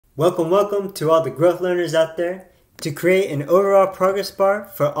Welcome to all the growth learners out there. To create an overall progress bar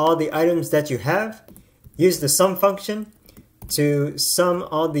for all the items that you have, use the sum function to sum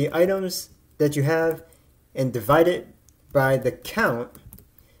all the items that you have and divide it by the count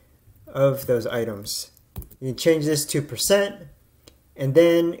of those items. You can change this to % and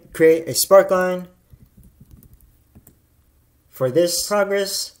then create a sparkline for this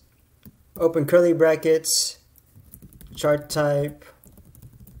progress. Open curly brackets, chart type,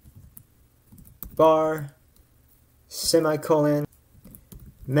 bar, semicolon,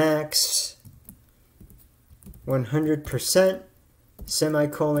 max, 100%,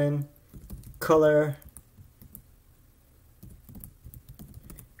 semicolon, color,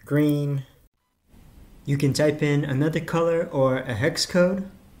 green. You can type in another color or a hex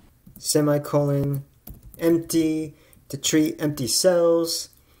code, semicolon, empty to treat empty cells,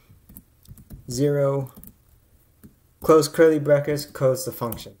 0, close curly brackets, close the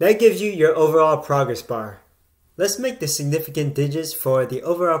function. That gives you your overall progress bar. Let's make the significant digits for the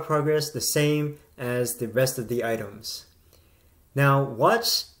overall progress the same as the rest of the items. Now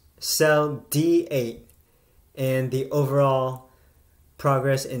watch cell D8 and the overall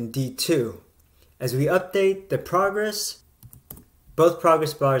progress in D2. As we update the progress, both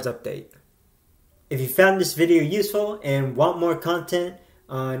progress bars update. If you found this video useful and want more content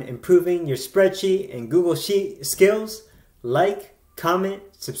on improving your spreadsheet and Google Sheet skills, like, comment,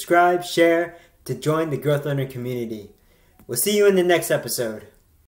 subscribe, share to join the Growth Learner community. We'll see you in the next episode.